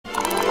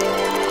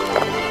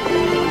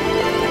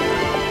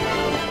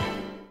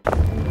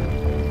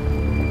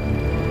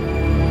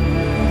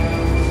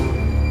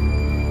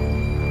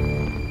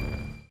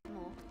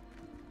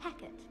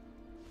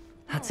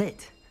That's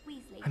it.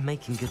 I'm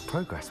making good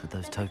progress with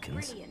those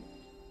tokens. Brilliant.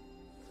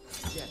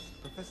 Yes,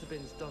 Professor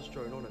Binns does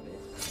drone on a bit.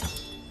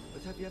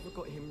 But have you ever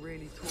got him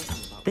really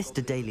talking about This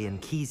goblins Daedalian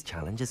and Keys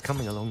challenge is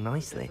coming along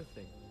nicely.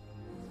 everything?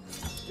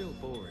 Still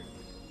boring,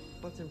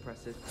 but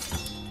impressive.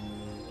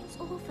 It's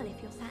awful if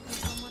you're sat with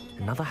someone and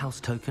Another they're-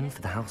 house token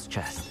for the house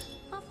chest.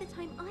 Half the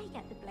time I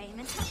get the blame,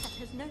 and Tuck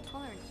has no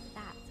tolerance for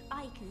that.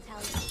 I can tell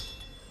you.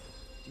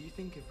 Do you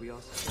think if we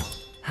asked Clark,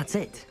 That's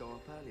he'd it. go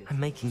up earlier? I'm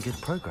making good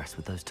progress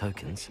with those I think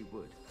tokens. she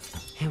would.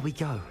 Here we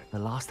go, the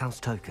last house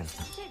token.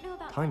 I don't know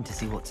about Time to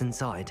see what's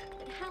inside.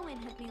 but Helen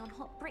had me on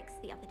hot bricks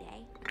the other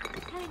day,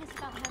 telling us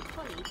about her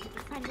colleague who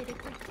befriended a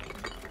griffin.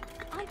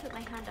 I put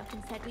my hand up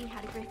and said we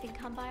had a griffin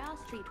come by our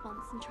street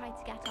once and tried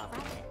to get our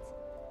rabbit.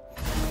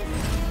 But it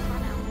didn't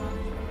run out rather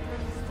than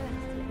throwing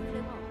stones till it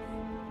flew off.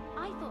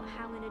 I thought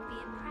Helen would be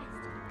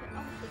impressed, but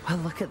obviously Well,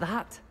 look at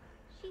that.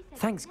 she said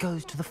Thanks no,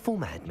 goes to the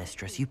former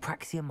headmistress,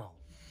 Eupraxia Mole.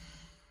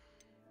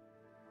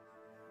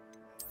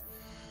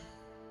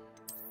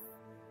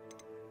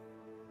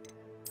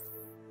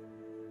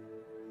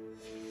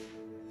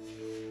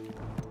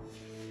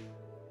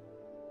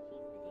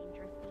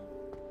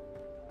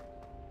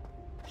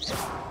 she's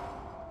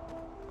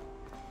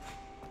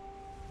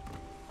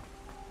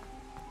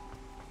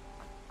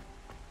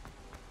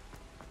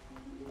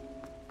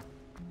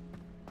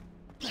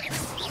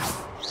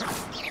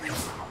dangerous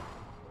thief.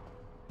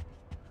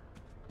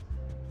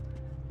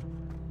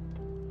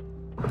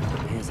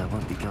 Appears I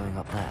won't be going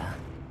up there.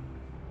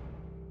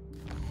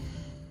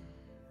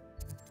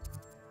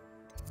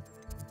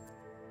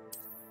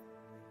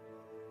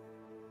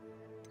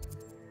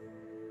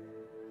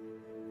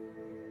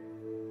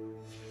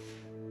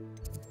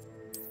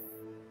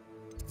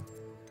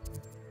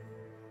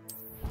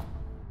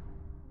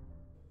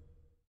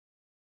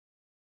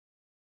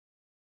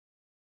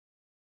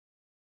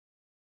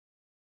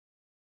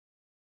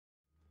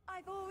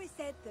 I've always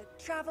said that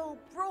travel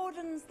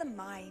broadens the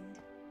mind.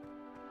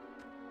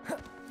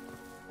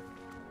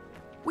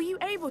 Were you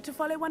able to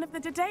follow one of the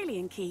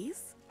Daedalian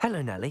keys?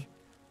 Hello, Nellie.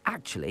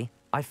 Actually,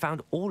 I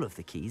found all of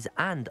the keys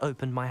and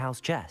opened my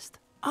house chest.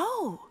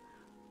 Oh,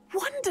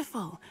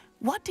 wonderful.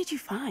 What did you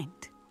find?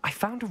 I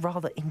found a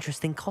rather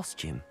interesting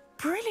costume.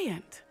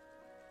 Brilliant.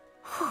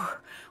 Whew.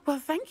 Well,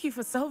 thank you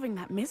for solving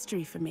that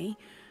mystery for me.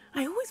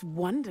 I always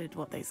wondered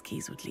what those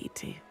keys would lead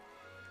to.